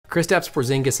Kristaps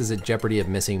Porzingis is at jeopardy of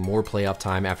missing more playoff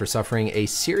time after suffering a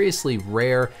seriously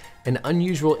rare and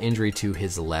unusual injury to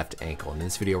his left ankle. In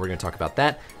this video, we're going to talk about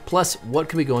that, plus what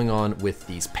could be going on with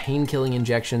these pain-killing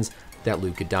injections that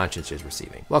Luka Doncic is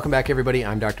receiving. Welcome back, everybody.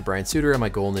 I'm Dr. Brian Sutterer, and my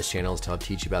goal in this channel is to help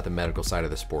teach you about the medical side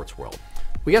of the sports world.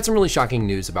 We got some really shocking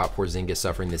news about Porzingis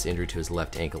suffering this injury to his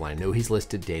left ankle. I know he's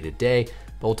listed day to day,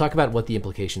 but we'll talk about what the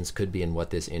implications could be and what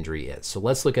this injury is. So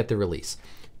let's look at the release.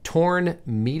 Torn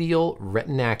medial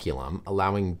retinaculum,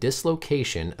 allowing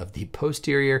dislocation of the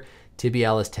posterior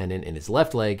tibialis tendon in his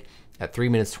left leg at 3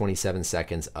 minutes 27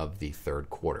 seconds of the third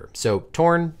quarter. So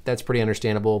torn, that's pretty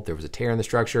understandable. There was a tear in the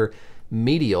structure.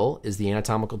 Medial is the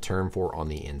anatomical term for on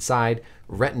the inside.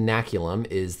 Retinaculum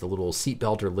is the little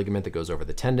seatbelt or ligament that goes over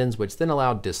the tendons, which then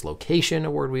allowed dislocation, a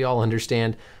word we all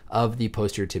understand, of the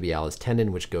posterior tibialis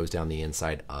tendon, which goes down the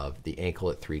inside of the ankle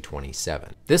at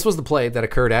 3:27. This was the play that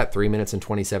occurred at 3 minutes and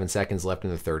 27 seconds left in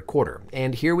the third quarter.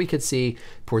 And here we could see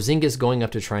Porzingis going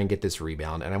up to try and get this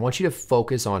rebound, and I want you to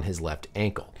focus on his left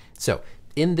ankle. So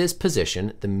in this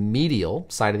position, the medial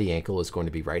side of the ankle is going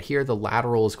to be right here. The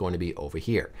lateral is going to be over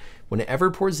here.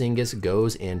 Whenever Porzingis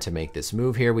goes in to make this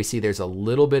move here, we see there's a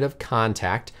little bit of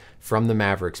contact from the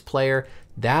Mavericks player.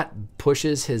 That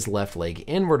pushes his left leg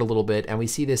inward a little bit, and we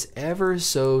see this ever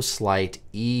so slight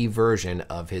eversion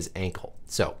of his ankle.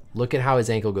 So look at how his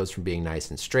ankle goes from being nice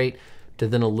and straight to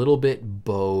then a little bit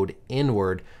bowed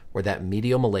inward, where that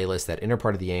medial malleolus, that inner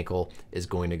part of the ankle, is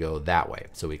going to go that way.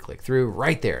 So we click through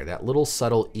right there, that little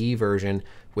subtle eversion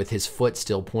with his foot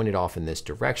still pointed off in this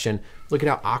direction. Look at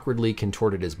how awkwardly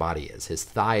contorted his body is. His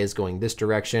thigh is going this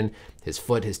direction, his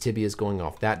foot, his tibia is going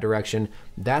off that direction.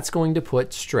 That's going to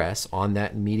put stress on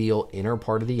that medial inner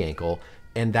part of the ankle,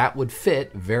 and that would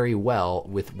fit very well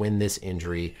with when this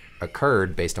injury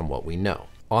occurred based on what we know.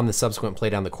 On the subsequent play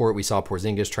down the court, we saw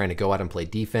Porzingis trying to go out and play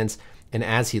defense. And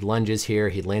as he lunges here,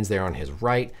 he lands there on his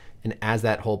right. And as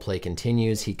that whole play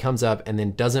continues, he comes up and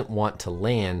then doesn't want to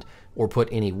land or put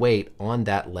any weight on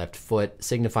that left foot,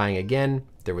 signifying again,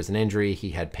 there was an injury, he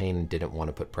had pain and didn't want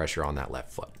to put pressure on that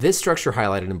left foot. This structure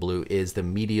highlighted in blue is the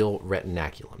medial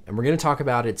retinaculum. And we're going to talk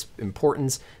about its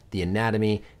importance, the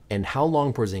anatomy, and how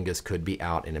long Porzingis could be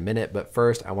out in a minute. But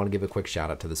first, I want to give a quick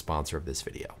shout out to the sponsor of this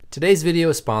video. Today's video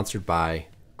is sponsored by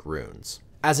Grüns.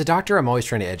 As a doctor, I'm always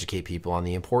trying to educate people on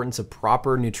the importance of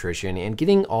proper nutrition and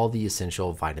getting all the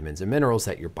essential vitamins and minerals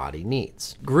that your body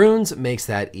needs. Grüns makes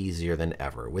that easier than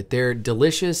ever with their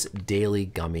delicious daily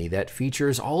gummy that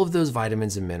features all of those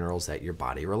vitamins and minerals that your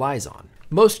body relies on.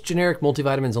 Most generic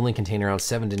multivitamins only contain around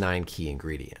 7 to 9 key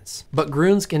ingredients, but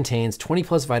Grüns contains 20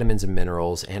 plus vitamins and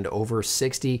minerals and over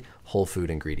 60 whole food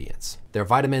ingredients. Their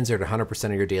vitamins are at 100%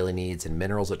 of your daily needs and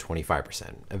minerals at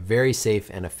 25%, a very safe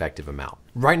and effective amount.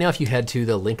 Right now, if you head to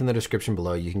the link in the description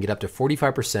below, you can get up to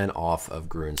 45% off of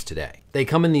Grüns today. They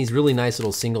come in these really nice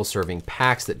little single serving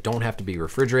packs that don't have to be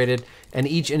refrigerated, and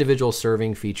each individual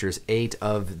serving features 8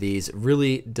 of these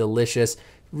really delicious,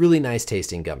 really nice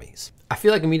tasting gummies. I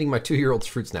feel like I'm eating my 2-year-old's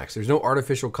fruit snacks. There's no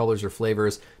artificial colors or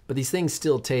flavors, but these things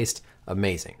still taste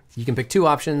amazing. You can pick 2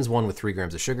 options, one with 3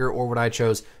 grams of sugar or what I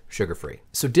chose, sugar-free.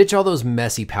 So ditch all those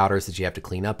messy powders that you have to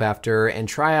clean up after and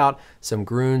try out some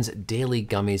Grüns daily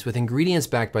gummies with ingredients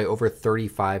backed by over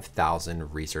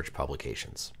 35,000 research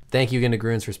publications. Thank you again to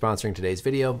Grüns for sponsoring today's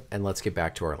video, and let's get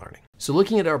back to our learning. So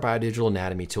looking at our biodigital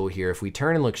anatomy tool here, if we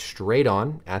turn and look straight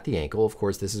on at the ankle, of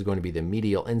course, this is going to be the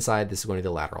medial inside, this is going to be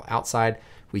the lateral outside.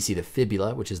 We see the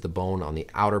fibula, which is the bone on the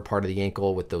outer part of the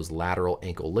ankle with those lateral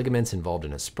ankle ligaments involved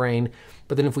in a sprain.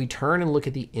 But then if we turn and look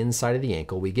at the inside of the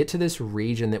ankle, we get to this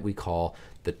region that we call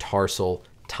the tarsal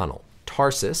tunnel.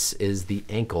 Tarsus is the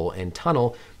ankle, and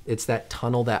tunnel, it's that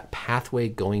tunnel, that pathway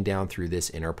going down through this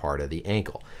inner part of the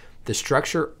ankle. The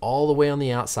structure all the way on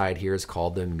the outside here is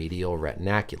called the medial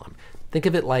retinaculum. Think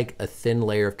of it like a thin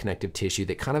layer of connective tissue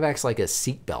that kind of acts like a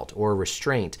seatbelt or a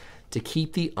restraint to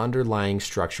keep the underlying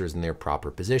structures in their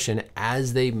proper position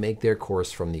as they make their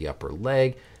course from the upper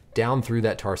leg down through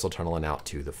that tarsal tunnel and out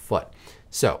to the foot.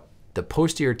 So the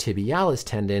posterior tibialis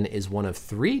tendon is one of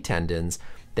 3 tendons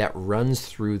that runs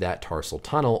through that tarsal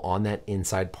tunnel on that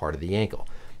inside part of the ankle.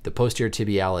 The posterior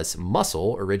tibialis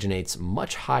muscle originates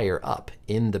much higher up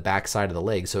in the backside of the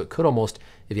leg, so it could almost,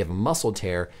 if you have a muscle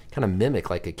tear, kind of mimic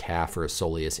like a calf or a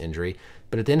soleus injury,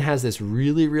 but it then has this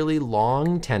really, really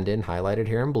long tendon, highlighted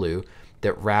here in blue,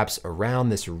 that wraps around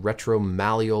this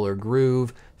retromalleolar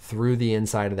groove through the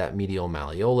inside of that medial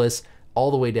malleolus, all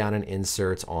the way down and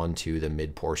inserts onto the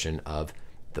mid portion of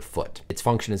the foot. Its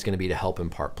function is going to be to help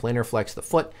in part plantar flex the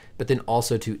foot, but then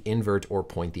also to invert or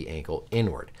point the ankle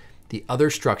inward. The other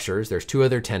structures, there's two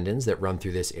other tendons that run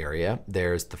through this area.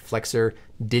 There's the flexor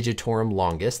digitorum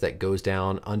longus that goes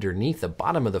down underneath the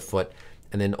bottom of the foot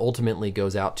and then ultimately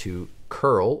goes out to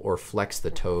curl or flex the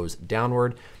toes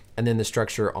downward. And then the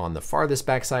structure on the farthest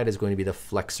backside is going to be the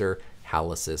flexor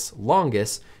hallucis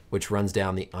longus, which runs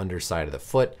down the underside of the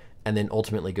foot and then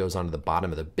ultimately goes onto the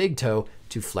bottom of the big toe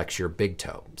to flex your big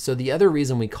toe. So the other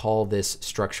reason we call this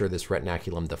structure, this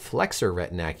retinaculum, the flexor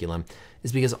retinaculum,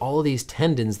 is because all of these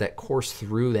tendons that course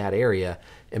through that area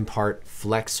in part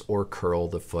flex or curl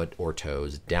the foot or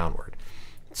toes downward.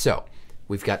 So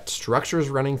we've got structures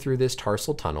running through this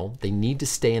tarsal tunnel. They need to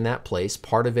stay in that place.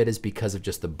 Part of it is because of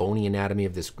just the bony anatomy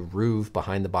of this groove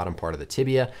behind the bottom part of the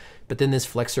tibia, but then this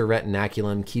flexor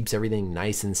retinaculum keeps everything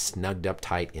nice and snugged up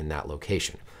tight in that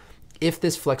location. If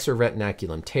this flexor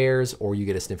retinaculum tears or you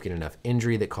get a significant enough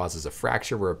injury that causes a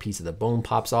fracture where a piece of the bone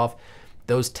pops off,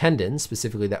 those tendons,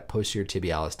 specifically that posterior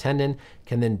tibialis tendon,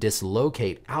 can then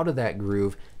dislocate out of that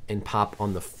groove and pop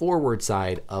on the forward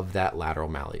side of that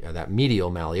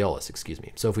medial malleolus, excuse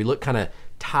me. So if we look kind of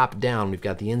top down, we've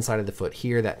got the inside of the foot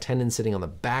here, that tendon sitting on the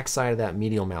back side of that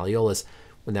medial malleolus.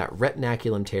 When that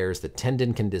retinaculum tears, the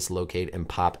tendon can dislocate and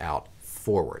pop out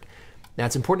forward. Now,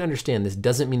 it's important to understand this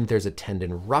doesn't mean that there's a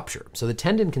tendon rupture. So the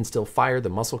tendon can still fire, the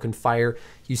muscle can fire,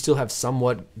 you still have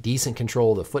somewhat decent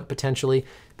control of the foot potentially,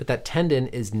 but that tendon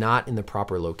is not in the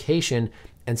proper location,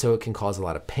 and so it can cause a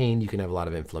lot of pain. You can have a lot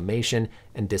of inflammation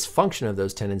and dysfunction of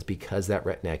those tendons because that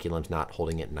retinaculum is not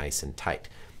holding it nice and tight.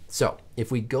 So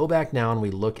if we go back now and we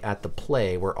look at the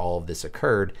play where all of this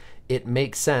occurred, it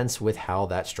makes sense with how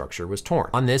that structure was torn.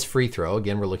 On this free throw,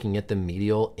 again, we're looking at the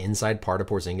medial inside part of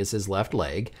Porzingis' left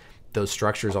leg. Those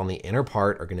structures on the inner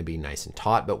part are going to be nice and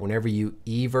taut, but whenever you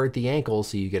evert the ankle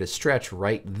so you get a stretch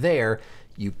right there,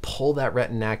 you pull that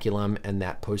retinaculum and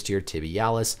that posterior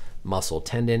tibialis muscle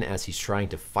tendon as he's trying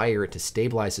to fire it to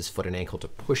stabilize his foot and ankle to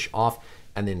push off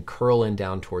and then curl in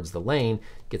down towards the lane,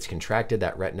 gets contracted,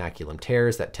 that retinaculum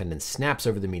tears, that tendon snaps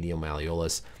over the medial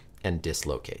malleolus and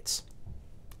dislocates.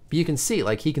 But you can see,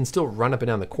 like, he can still run up and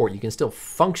down the court. You can still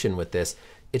function with this.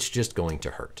 It's just going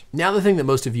to hurt. Now, the thing that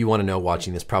most of you want to know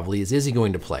watching this probably is he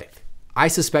going to play? I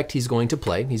suspect he's going to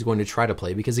play. He's going to try to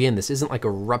play because, again, this isn't like a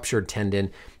ruptured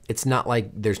tendon. It's not like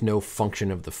there's no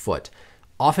function of the foot.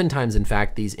 Oftentimes, in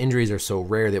fact, these injuries are so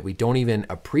rare that we don't even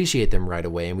appreciate them right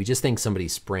away, and we just think somebody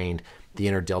sprained the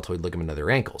inner deltoid ligament of their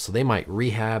ankle. So they might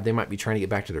rehab, they might be trying to get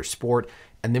back to their sport,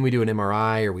 and then we do an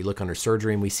MRI or we look under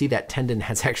surgery and we see that tendon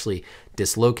has actually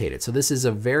dislocated. So this is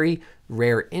a very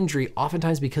rare injury,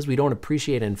 oftentimes because we don't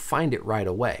appreciate and find it right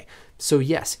away. So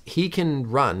yes, he can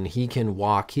run, he can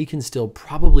walk, he can still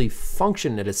probably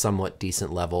function at a somewhat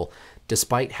decent level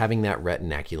despite having that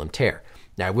retinaculum tear.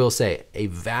 Now, I will say a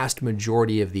vast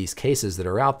majority of these cases that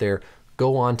are out there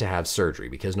go on to have surgery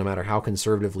because no matter how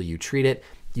conservatively you treat it,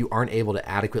 you aren't able to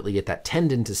adequately get that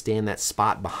tendon to stay in that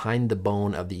spot behind the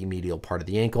bone of the medial part of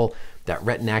the ankle. That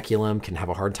retinaculum can have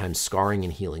a hard time scarring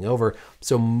and healing over.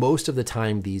 So most of the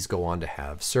time, these go on to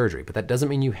have surgery, but that doesn't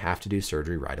mean you have to do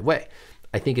surgery right away.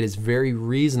 I think it is very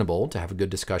reasonable to have a good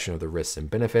discussion of the risks and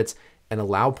benefits and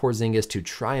allow Porzingis to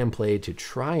try and play, to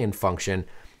try and function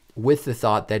with the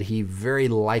thought that he very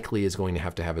likely is going to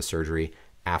have a surgery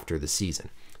after the season.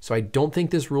 So I don't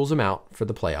think this rules him out for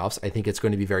the playoffs. I think it's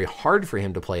going to be very hard for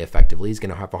him to play effectively. He's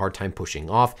going to have a hard time pushing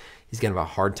off. He's going to have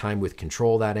a hard time with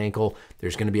control of that ankle.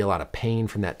 There's going to be a lot of pain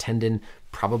from that tendon,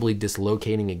 probably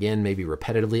dislocating again, maybe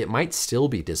repetitively. It might still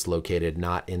be dislocated,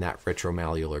 not in that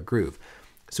retromalleolar groove.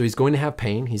 So he's going to have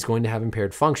pain. He's going to have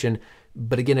impaired function.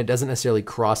 But again, it doesn't necessarily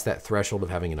cross that threshold of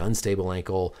having an unstable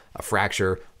ankle, a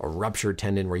fracture, a ruptured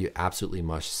tendon where you absolutely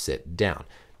must sit down.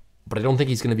 But I don't think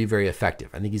he's going to be very effective.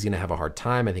 I think he's going to have a hard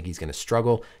time. I think he's going to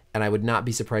struggle. And I would not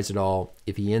be surprised at all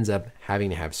if he ends up having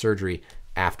to have surgery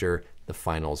after the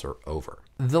finals are over.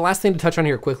 The last thing to touch on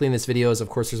here quickly in this video is, of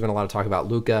course, there's been a lot of talk about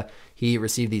Luka. He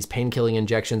received these pain-killing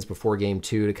injections before game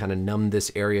 2 to kind of numb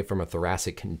this area from a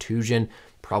thoracic contusion.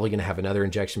 Probably going to have another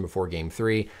injection before game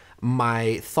 3.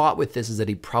 My thought with this is that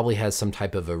he probably has some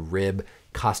type of a rib,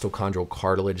 costochondral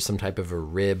cartilage, some type of a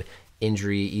rib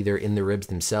injury either in the ribs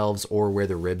themselves or where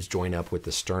the ribs join up with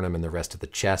the sternum and the rest of the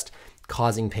chest,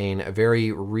 causing pain. A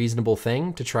very reasonable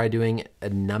thing to try doing a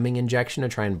numbing injection to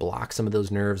try and block some of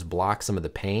those nerves, block some of the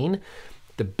pain.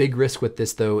 The big risk with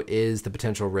this, though, is the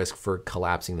potential risk for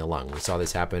collapsing the lung. We saw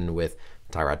this happen with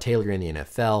Tyrod Taylor in the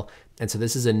NFL. And so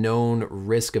this is a known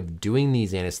risk of doing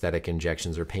these anesthetic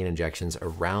injections or pain injections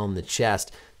around the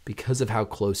chest because of how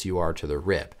close you are to the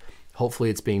rib. Hopefully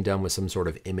it's being done with some sort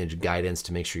of image guidance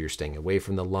to make sure you're staying away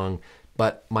from the lung.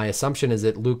 But my assumption is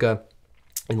that Luka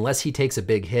unless he takes a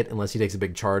big hit, unless he takes a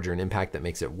big charge or an impact that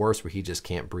makes it worse, where he just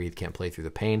can't breathe, can't play through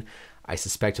the pain, I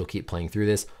suspect he'll keep playing through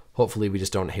this. Hopefully we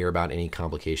just don't hear about any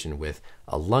complication with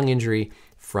a lung injury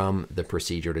from the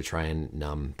procedure to try and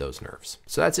numb those nerves.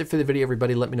 So that's it for the video,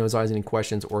 everybody. Let me know as always any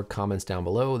questions or comments down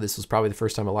below. This was probably the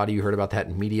first time a lot of you heard about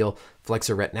that medial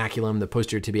flexor retinaculum, the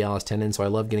posterior tibialis tendon. So I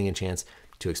love getting a chance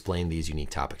to explain these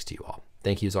unique topics to you all.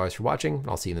 Thank you as always for watching.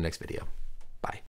 I'll see you in the next video. Bye.